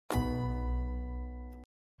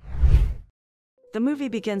The movie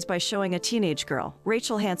begins by showing a teenage girl,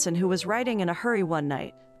 Rachel Hansen, who was riding in a hurry one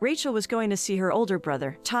night. Rachel was going to see her older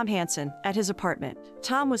brother, Tom Hansen, at his apartment.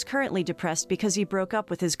 Tom was currently depressed because he broke up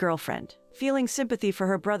with his girlfriend. Feeling sympathy for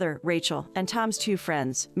her brother, Rachel, and Tom's two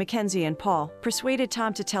friends, McKenzie and Paul, persuaded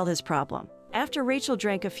Tom to tell his problem. After Rachel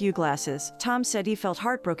drank a few glasses, Tom said he felt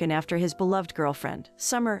heartbroken after his beloved girlfriend,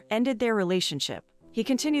 Summer, ended their relationship. He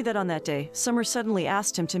continued that on that day, Summer suddenly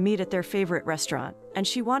asked him to meet at their favorite restaurant, and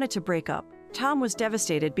she wanted to break up. Tom was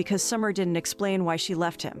devastated because Summer didn't explain why she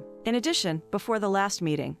left him. In addition, before the last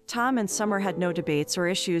meeting, Tom and Summer had no debates or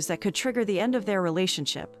issues that could trigger the end of their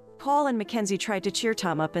relationship. Paul and Mackenzie tried to cheer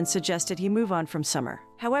Tom up and suggested he move on from Summer.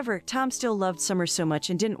 However, Tom still loved Summer so much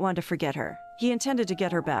and didn't want to forget her. He intended to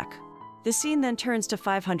get her back. The scene then turns to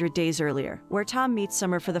 500 days earlier, where Tom meets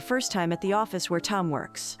Summer for the first time at the office where Tom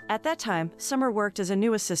works. At that time, Summer worked as a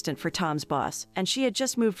new assistant for Tom's boss, and she had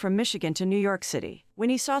just moved from Michigan to New York City.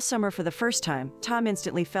 When he saw Summer for the first time, Tom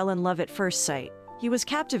instantly fell in love at first sight. He was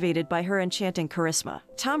captivated by her enchanting charisma.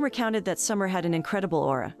 Tom recounted that Summer had an incredible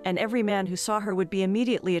aura, and every man who saw her would be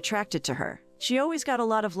immediately attracted to her. She always got a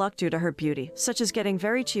lot of luck due to her beauty, such as getting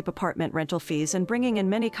very cheap apartment rental fees and bringing in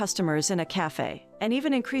many customers in a cafe, and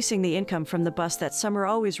even increasing the income from the bus that Summer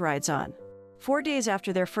always rides on. 4 days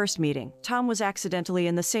after their first meeting, Tom was accidentally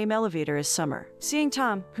in the same elevator as Summer. Seeing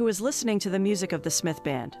Tom, who was listening to the music of the Smith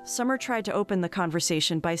Band, Summer tried to open the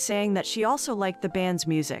conversation by saying that she also liked the band's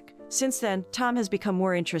music. Since then, Tom has become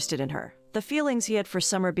more interested in her. The feelings he had for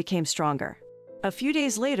Summer became stronger. A few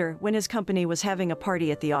days later, when his company was having a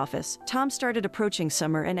party at the office, Tom started approaching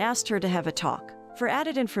Summer and asked her to have a talk. For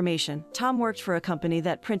added information, Tom worked for a company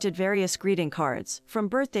that printed various greeting cards, from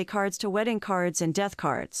birthday cards to wedding cards and death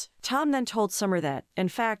cards. Tom then told Summer that, in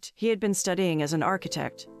fact, he had been studying as an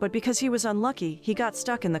architect, but because he was unlucky, he got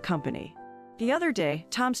stuck in the company. The other day,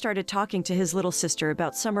 Tom started talking to his little sister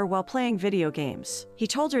about Summer while playing video games. He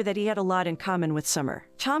told her that he had a lot in common with Summer.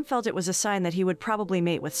 Tom felt it was a sign that he would probably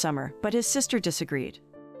mate with Summer, but his sister disagreed.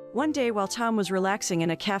 One day while Tom was relaxing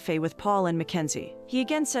in a cafe with Paul and Mackenzie, he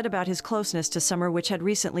again said about his closeness to Summer, which had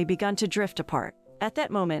recently begun to drift apart. At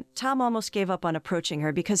that moment, Tom almost gave up on approaching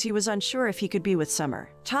her because he was unsure if he could be with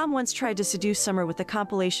Summer. Tom once tried to seduce Summer with a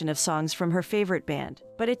compilation of songs from her favorite band,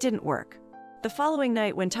 but it didn't work. The following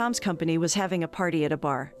night, when Tom's company was having a party at a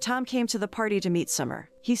bar, Tom came to the party to meet Summer.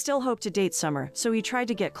 He still hoped to date Summer, so he tried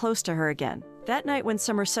to get close to her again. That night when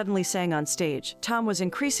Summer suddenly sang on stage, Tom was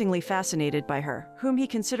increasingly fascinated by her, whom he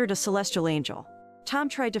considered a celestial angel. Tom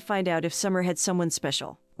tried to find out if Summer had someone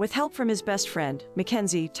special. With help from his best friend,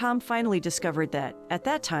 Mackenzie, Tom finally discovered that, at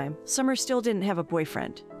that time, Summer still didn't have a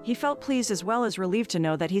boyfriend. He felt pleased as well as relieved to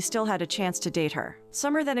know that he still had a chance to date her.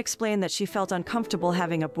 Summer then explained that she felt uncomfortable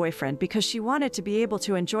having a boyfriend because she wanted to be able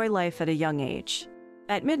to enjoy life at a young age.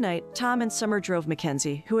 At midnight, Tom and Summer drove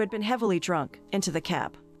Mackenzie, who had been heavily drunk, into the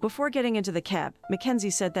cab. Before getting into the cab, Mackenzie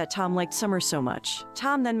said that Tom liked Summer so much.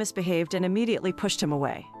 Tom then misbehaved and immediately pushed him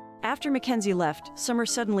away. After Mackenzie left, Summer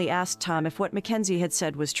suddenly asked Tom if what Mackenzie had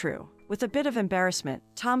said was true. With a bit of embarrassment,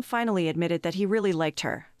 Tom finally admitted that he really liked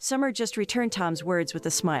her. Summer just returned Tom's words with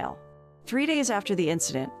a smile. 3 days after the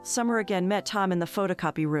incident, Summer again met Tom in the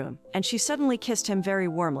photocopy room, and she suddenly kissed him very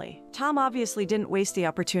warmly. Tom obviously didn't waste the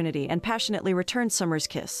opportunity and passionately returned Summer's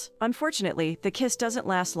kiss. Unfortunately, the kiss doesn't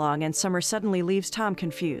last long and Summer suddenly leaves Tom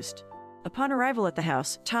confused. Upon arrival at the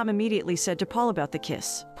house, Tom immediately said to Paul about the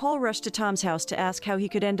kiss. Paul rushed to Tom's house to ask how he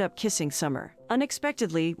could end up kissing Summer.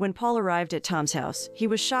 Unexpectedly, when Paul arrived at Tom's house, he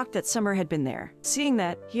was shocked that Summer had been there. Seeing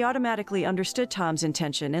that, he automatically understood Tom's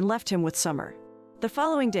intention and left him with Summer. The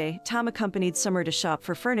following day, Tom accompanied Summer to shop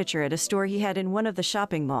for furniture at a store he had in one of the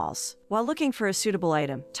shopping malls. While looking for a suitable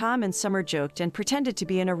item, Tom and Summer joked and pretended to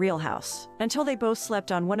be in a real house, until they both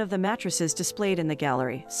slept on one of the mattresses displayed in the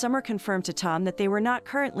gallery. Summer confirmed to Tom that they were not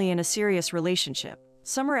currently in a serious relationship.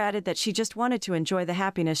 Summer added that she just wanted to enjoy the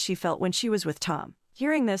happiness she felt when she was with Tom.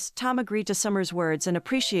 Hearing this, Tom agreed to Summer's words and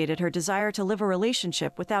appreciated her desire to live a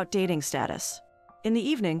relationship without dating status. In the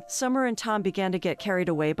evening, Summer and Tom began to get carried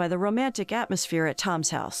away by the romantic atmosphere at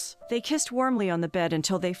Tom's house. They kissed warmly on the bed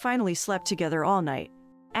until they finally slept together all night.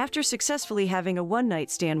 After successfully having a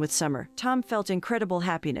one-night stand with Summer, Tom felt incredible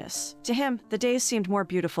happiness. To him, the days seemed more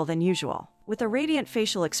beautiful than usual. With a radiant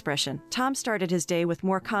facial expression, Tom started his day with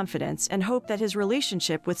more confidence and hoped that his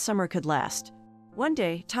relationship with Summer could last. One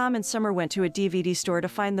day, Tom and Summer went to a DVD store to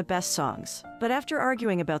find the best songs. But after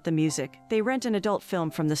arguing about the music, they rent an adult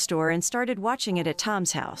film from the store and started watching it at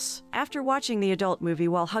Tom's house. After watching the adult movie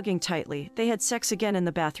while hugging tightly, they had sex again in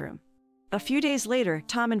the bathroom. A few days later,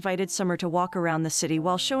 Tom invited Summer to walk around the city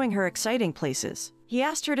while showing her exciting places. He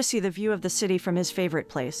asked her to see the view of the city from his favorite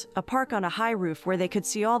place, a park on a high roof where they could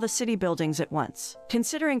see all the city buildings at once.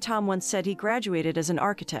 Considering Tom once said he graduated as an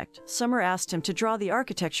architect, Summer asked him to draw the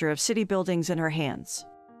architecture of city buildings in her hands.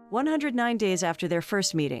 109 days after their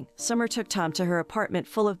first meeting, Summer took Tom to her apartment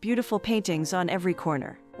full of beautiful paintings on every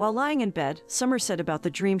corner. While lying in bed, Summer said about the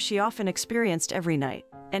dream she often experienced every night.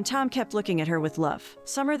 And Tom kept looking at her with love.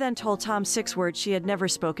 Summer then told Tom 6 words she had never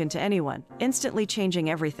spoken to anyone, instantly changing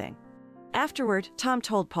everything. Afterward, Tom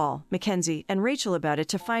told Paul, McKenzie, and Rachel about it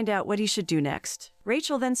to find out what he should do next.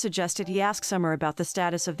 Rachel then suggested he ask Summer about the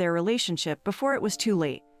status of their relationship before it was too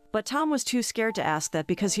late. But Tom was too scared to ask that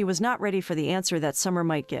because he was not ready for the answer that Summer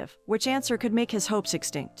might give, which answer could make his hopes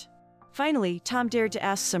extinct. Finally, Tom dared to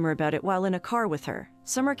ask Summer about it while in a car with her.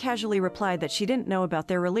 Summer casually replied that she didn't know about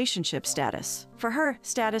their relationship status. For her,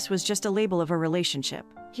 status was just a label of a relationship.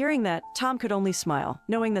 Hearing that, Tom could only smile,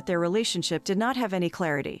 knowing that their relationship did not have any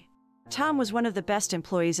clarity. Tom was one of the best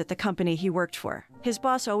employees at the company he worked for. His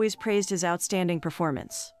boss always praised his outstanding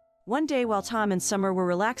performance. One day while Tom and Summer were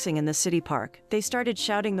relaxing in the city park, they started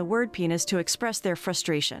shouting the word penis to express their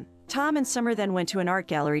frustration. Tom and Summer then went to an art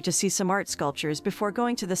gallery to see some art sculptures before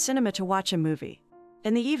going to the cinema to watch a movie.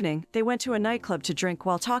 In the evening, they went to a nightclub to drink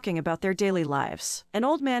while talking about their daily lives. An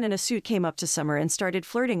old man in a suit came up to Summer and started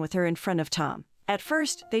flirting with her in front of Tom. At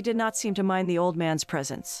first, they did not seem to mind the old man's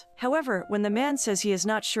presence. However, when the man says he is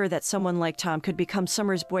not sure that someone like Tom could become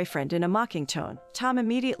Summer's boyfriend in a mocking tone, Tom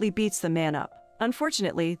immediately beats the man up.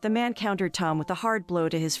 Unfortunately, the man countered Tom with a hard blow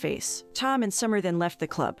to his face. Tom and Summer then left the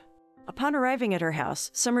club. Upon arriving at her house,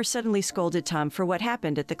 Summer suddenly scolded Tom for what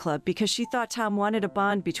happened at the club because she thought Tom wanted a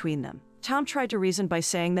bond between them. Tom tried to reason by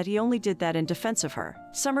saying that he only did that in defense of her.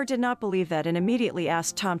 Summer did not believe that and immediately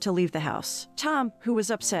asked Tom to leave the house. Tom, who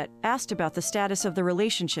was upset, asked about the status of the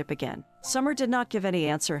relationship again. Summer did not give any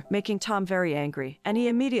answer, making Tom very angry, and he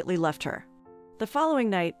immediately left her. The following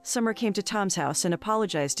night, Summer came to Tom's house and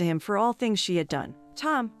apologized to him for all things she had done.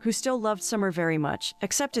 Tom, who still loved Summer very much,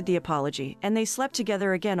 accepted the apology, and they slept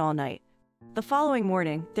together again all night. The following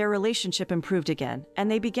morning, their relationship improved again, and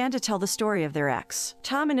they began to tell the story of their ex.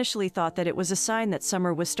 Tom initially thought that it was a sign that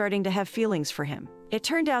Summer was starting to have feelings for him. It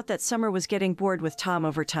turned out that Summer was getting bored with Tom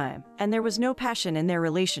over time, and there was no passion in their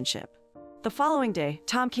relationship. The following day,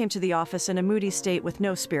 Tom came to the office in a moody state with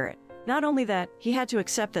no spirit. Not only that, he had to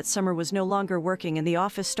accept that Summer was no longer working in the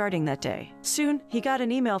office starting that day. Soon, he got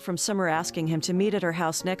an email from Summer asking him to meet at her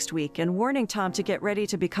house next week and warning Tom to get ready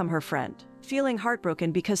to become her friend. Feeling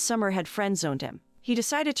heartbroken because Summer had friend-zoned him, he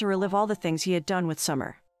decided to relive all the things he had done with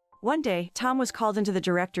Summer. One day, Tom was called into the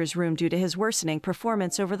director's room due to his worsening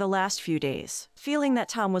performance over the last few days. Feeling that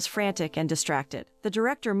Tom was frantic and distracted, the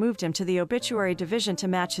director moved him to the obituary division to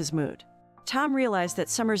match his mood. Tom realized that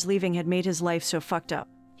Summer's leaving had made his life so fucked up.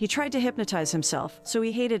 He tried to hypnotize himself, so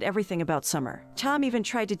he hated everything about Summer. Tom even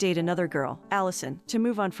tried to date another girl, Allison, to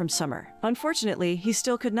move on from Summer. Unfortunately, he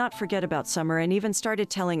still could not forget about Summer and even started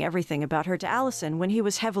telling everything about her to Allison when he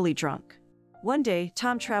was heavily drunk. One day,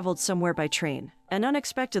 Tom traveled somewhere by train, and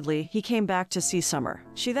unexpectedly, he came back to see Summer.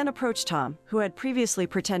 She then approached Tom, who had previously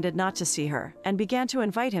pretended not to see her, and began to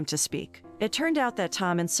invite him to speak. It turned out that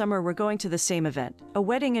Tom and Summer were going to the same event, a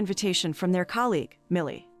wedding invitation from their colleague,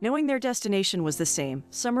 Millie. Knowing their destination was the same,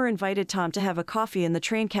 Summer invited Tom to have a coffee in the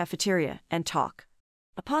train cafeteria and talk.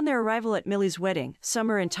 Upon their arrival at Millie's wedding,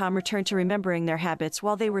 Summer and Tom returned to remembering their habits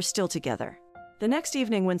while they were still together. The next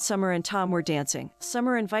evening when Summer and Tom were dancing,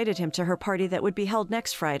 Summer invited him to her party that would be held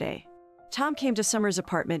next Friday. Tom came to Summer's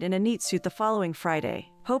apartment in a neat suit the following Friday,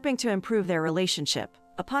 hoping to improve their relationship.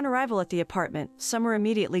 Upon arrival at the apartment, Summer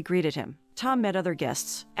immediately greeted him. Tom met other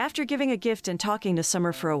guests. After giving a gift and talking to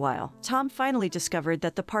Summer for a while, Tom finally discovered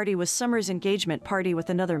that the party was Summer's engagement party with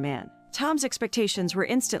another man. Tom's expectations were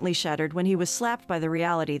instantly shattered when he was slapped by the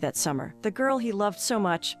reality that Summer, the girl he loved so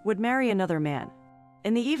much, would marry another man.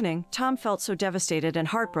 In the evening, Tom felt so devastated and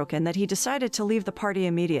heartbroken that he decided to leave the party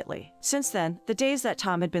immediately. Since then, the days that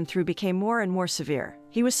Tom had been through became more and more severe.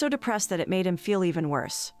 He was so depressed that it made him feel even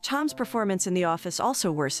worse. Tom's performance in the office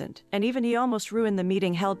also worsened, and even he almost ruined the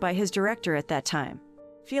meeting held by his director at that time.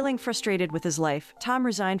 Feeling frustrated with his life, Tom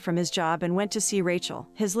resigned from his job and went to see Rachel,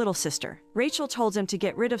 his little sister. Rachel told him to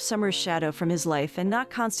get rid of Summer's shadow from his life and not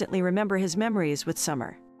constantly remember his memories with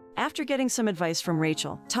Summer. After getting some advice from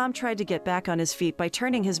Rachel, Tom tried to get back on his feet by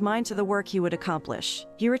turning his mind to the work he would accomplish.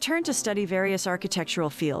 He returned to study various architectural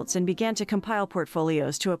fields and began to compile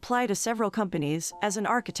portfolios to apply to several companies as an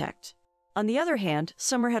architect. On the other hand,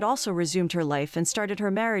 Summer had also resumed her life and started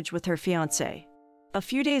her marriage with her fiancé. A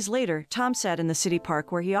few days later, Tom sat in the city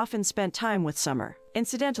park where he often spent time with Summer.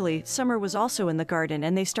 Incidentally, Summer was also in the garden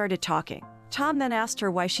and they started talking. Tom then asked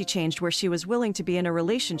her why she changed, where she was willing to be in a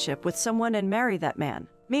relationship with someone and marry that man.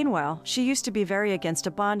 Meanwhile, she used to be very against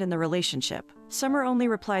a bond in the relationship. Summer only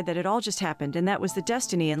replied that it all just happened and that was the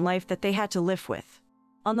destiny in life that they had to live with.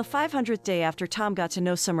 On the 500th day after Tom got to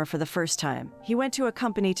know Summer for the first time, he went to a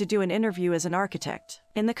company to do an interview as an architect.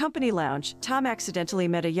 In the company lounge, Tom accidentally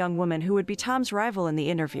met a young woman who would be Tom's rival in the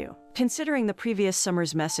interview. Considering the previous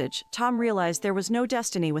Summer's message, Tom realized there was no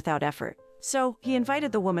destiny without effort. So, he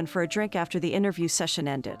invited the woman for a drink after the interview session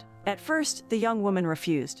ended. At first, the young woman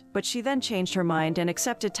refused, but she then changed her mind and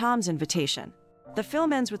accepted Tom's invitation. The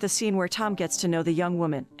film ends with a scene where Tom gets to know the young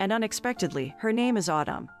woman, and unexpectedly, her name is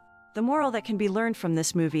Autumn. The moral that can be learned from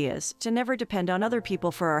this movie is to never depend on other people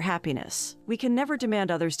for our happiness. We can never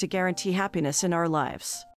demand others to guarantee happiness in our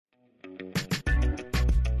lives.